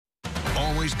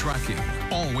Always tracking,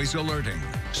 always alerting.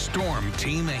 Storm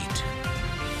Team 8.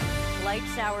 Light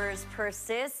showers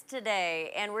persist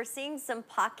today, and we're seeing some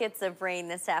pockets of rain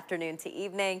this afternoon to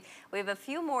evening. We have a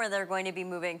few more that are going to be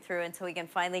moving through until we can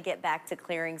finally get back to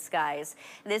clearing skies.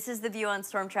 This is the view on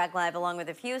Storm Track Live, along with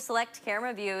a few select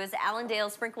camera views. Allendale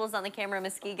sprinkles on the camera,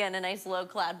 Muskegon, a nice low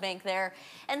cloud bank there.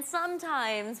 And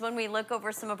sometimes when we look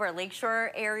over some of our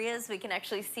lakeshore areas, we can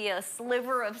actually see a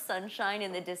sliver of sunshine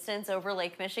in the distance over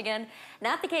Lake Michigan.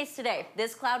 Not the case today.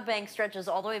 This cloud bank stretches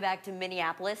all the way back to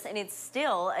Minneapolis, and it's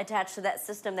still attached to that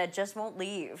system that just won't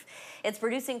leave. It's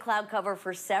producing cloud cover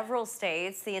for several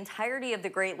states, the entirety of the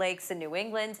Great Lakes in New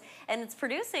England, and it's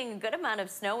producing a good amount of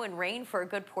snow and rain for a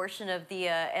good portion of the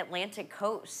Atlantic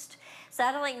coast.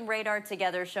 Satellite and radar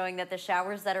together showing that the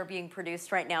showers that are being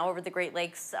produced right now over the Great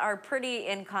Lakes are pretty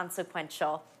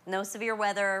inconsequential. No severe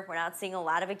weather. We're not seeing a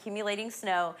lot of accumulating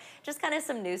snow, just kind of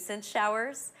some nuisance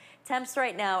showers. Temps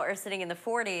right now are sitting in the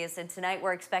 40s, and tonight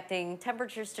we're expecting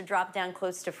temperatures to drop down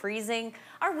close to freezing.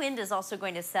 Our wind is also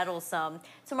going to settle some.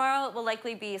 Tomorrow it will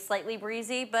likely be slightly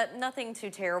breezy, but nothing too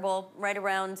terrible, right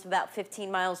around about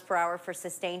 15 miles per hour for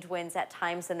sustained winds at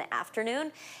times in the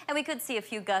afternoon. And we could see a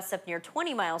few gusts up near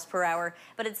 20 miles per hour,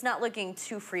 but it's not looking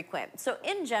too frequent. So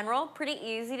in general, pretty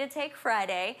easy to take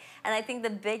Friday. And I think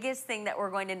the biggest thing that we're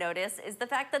going to notice is the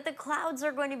fact that the clouds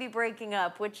are going to be breaking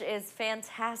up, which is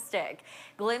fantastic.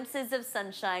 Glimpses of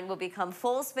sunshine will become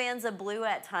full spans of blue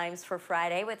at times for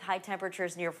Friday, with high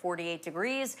temperatures near 48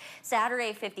 degrees.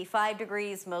 Saturday, 55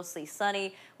 degrees, mostly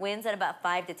sunny, winds at about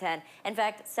 5 to 10. In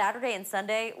fact, Saturday and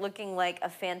Sunday looking like a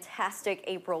fantastic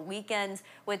April weekend,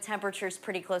 with temperatures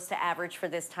pretty close to average for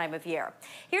this time of year.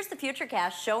 Here's the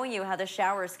Futurecast showing you how the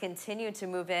showers continue to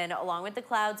move in along with the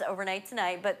clouds overnight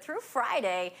tonight. But through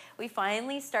Friday, we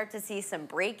finally start to see some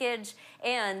breakage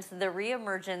and the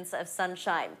reemergence of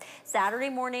sunshine. Saturday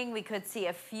morning, we could see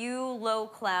a few low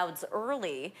clouds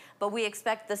early, but we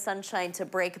expect the sunshine to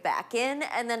break back in,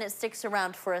 and then it sticks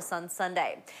around for us on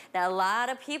Sunday. Now, a lot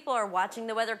of people are watching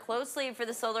the weather closely for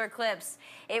the solar eclipse.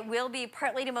 It will be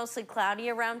partly to mostly cloudy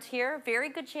around here. Very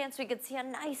good chance we could see a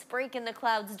nice break in the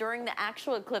clouds during the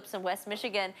actual eclipse in West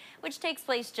Michigan, which takes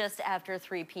place just after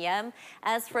 3 p.m.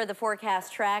 As for the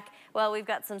forecast track, well, we've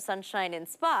got some sunshine in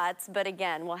spots, but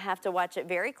again, we'll have to watch it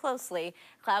very closely.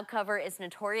 Cloud cover is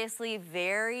notoriously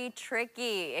very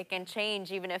tricky. It can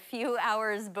change even a few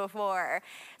hours before.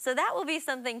 So that will be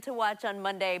something to watch on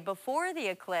Monday before the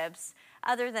eclipse.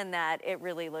 Other than that, it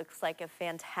really looks like a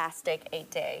fantastic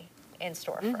 8-day in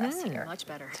store for us here. Much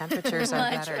better. Temperatures are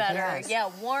Much better. better. Yes. Yeah,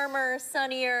 warmer,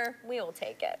 sunnier. We will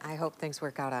take it. I hope things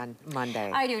work out on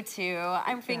Monday. I do too.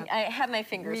 I have my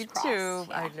fingers crossed. Me too.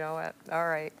 Yeah. I know it. All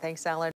right. Thanks, Ellen.